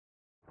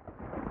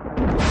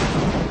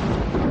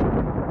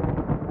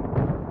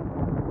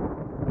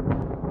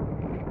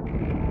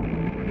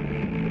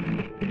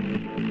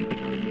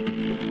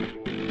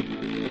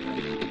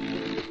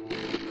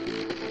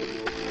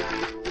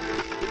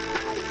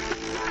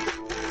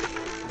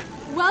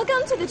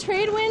Welcome to the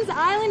TradeWinds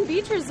Island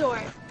Beach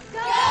Resort. Go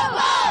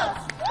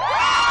Bolts!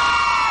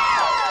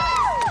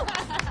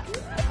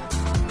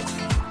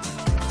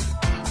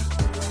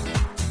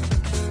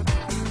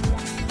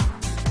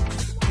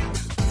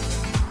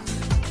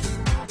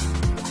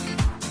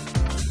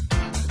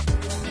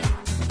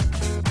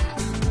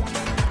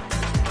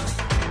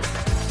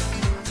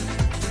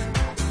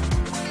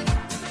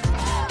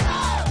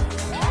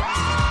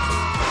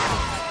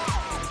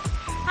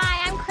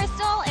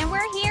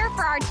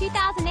 Our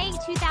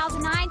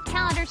 2008-2009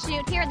 calendar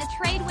shoot here at the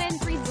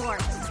TradeWinds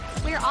Resort.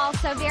 We are all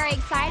so very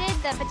excited.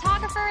 The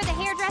photographer, the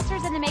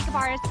hairdressers, and the makeup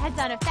artist has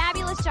done a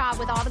fabulous job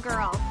with all the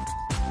girls.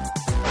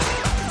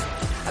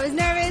 I was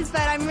nervous,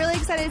 but I'm really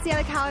excited to see how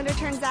the calendar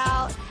turns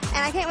out,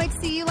 and I can't wait to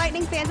see you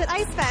Lightning fans at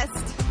Ice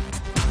Fest.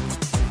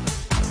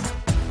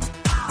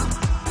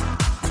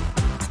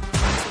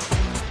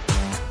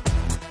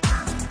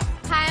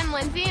 Hi, I'm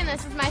Lindsay, and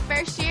this is my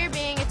first year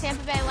being a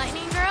Tampa Bay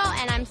Lightning girl,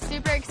 and I'm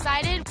super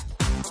excited.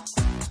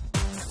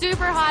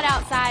 Super hot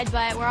outside,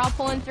 but we're all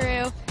pulling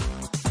through.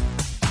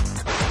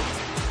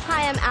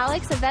 Hi, I'm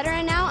Alex, a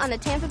veteran now on the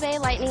Tampa Bay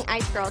Lightning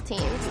Ice Girl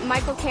team.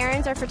 Michael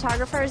Cairns, our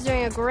photographer, is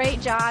doing a great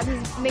job.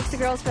 He makes the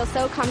girls feel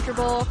so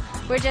comfortable.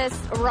 We're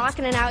just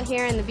rocking it out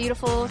here in the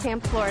beautiful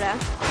Tampa, Florida.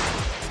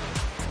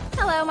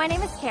 Hello, my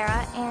name is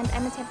Kara, and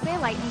I'm a Tampa Bay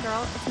Lightning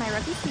girl. It's my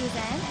rookie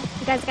season.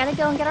 You guys got to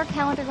go and get our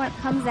calendar when it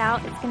comes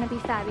out. It's going to be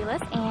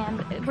fabulous,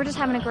 and we're just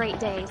having a great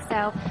day.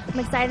 So I'm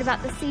excited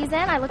about the season.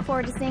 I look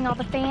forward to seeing all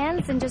the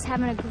fans and just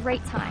having a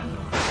great time.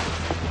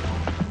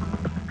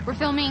 We're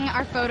filming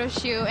our photo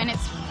shoot, and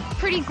it's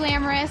pretty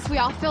glamorous. We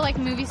all feel like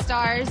movie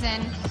stars,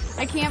 and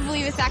I can't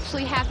believe it's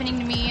actually happening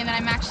to me and that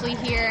I'm actually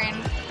here.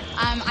 And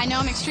I know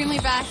I'm extremely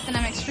blessed, and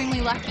I'm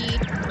extremely lucky.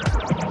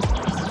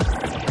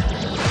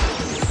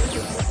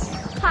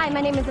 Hi,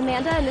 my name is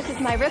Amanda, and this is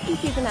my rookie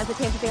season as a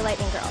Tampa Bay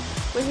Lightning girl.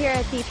 We're here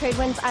at the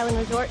TradeWinds Island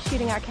Resort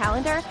shooting our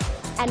calendar,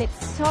 and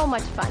it's so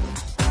much fun.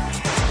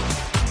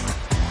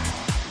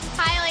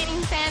 Hi,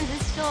 Lightning fans,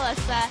 it's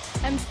Jalissa.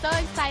 I'm so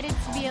excited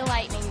to be a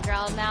Lightning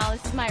girl now.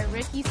 This is my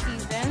rookie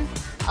season.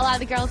 A lot of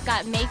the girls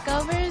got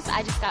makeovers.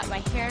 I just got my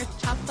hair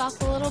chopped off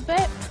a little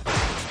bit.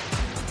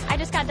 I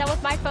just got done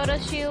with my photo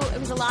shoot. It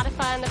was a lot of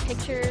fun. The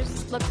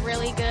pictures look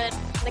really good.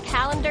 The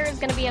calendar is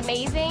going to be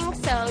amazing,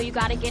 so you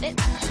got to get it.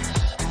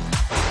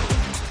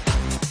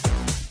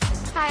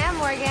 Hi, I'm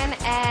Morgan,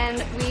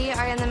 and we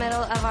are in the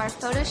middle of our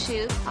photo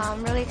shoot.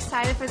 I'm really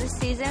excited for this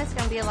season. It's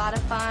going to be a lot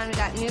of fun. We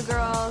got new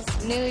girls,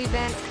 new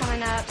events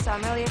coming up, so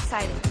I'm really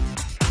excited.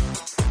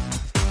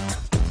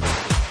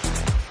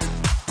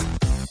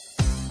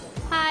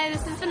 Hi,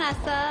 this is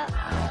Vanessa.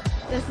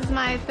 This is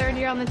my third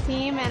year on the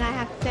team, and I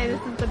have to say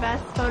this is the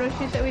best photo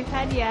shoot that we've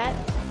had yet.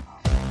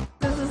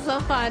 This is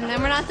so fun,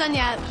 and we're not done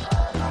yet.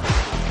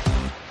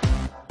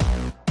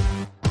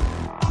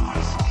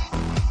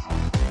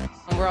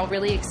 We're all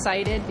really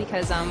excited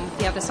because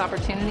we have this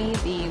opportunity.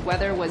 The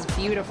weather was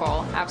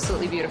beautiful,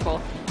 absolutely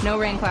beautiful. No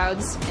rain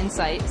clouds in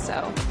sight,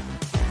 so.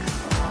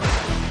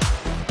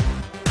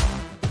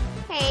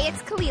 Hey,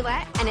 it's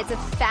Kalila, and it's a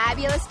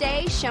fabulous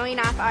day showing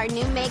off our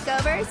new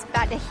makeovers,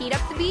 about to heat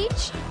up the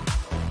beach.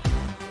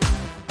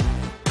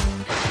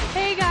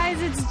 Hey guys,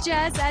 it's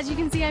Jess. As you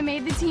can see, I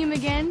made the team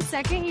again,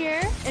 second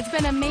year. It's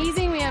been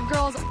amazing. We have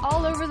girls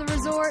all over the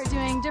resort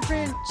doing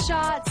different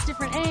shots,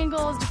 different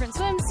angles, different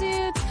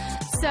swimsuits.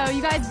 So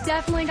you guys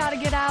definitely got to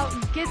get out,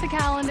 get the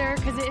calendar,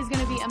 because it is going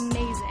to be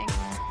amazing.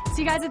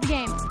 See you guys at the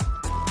game.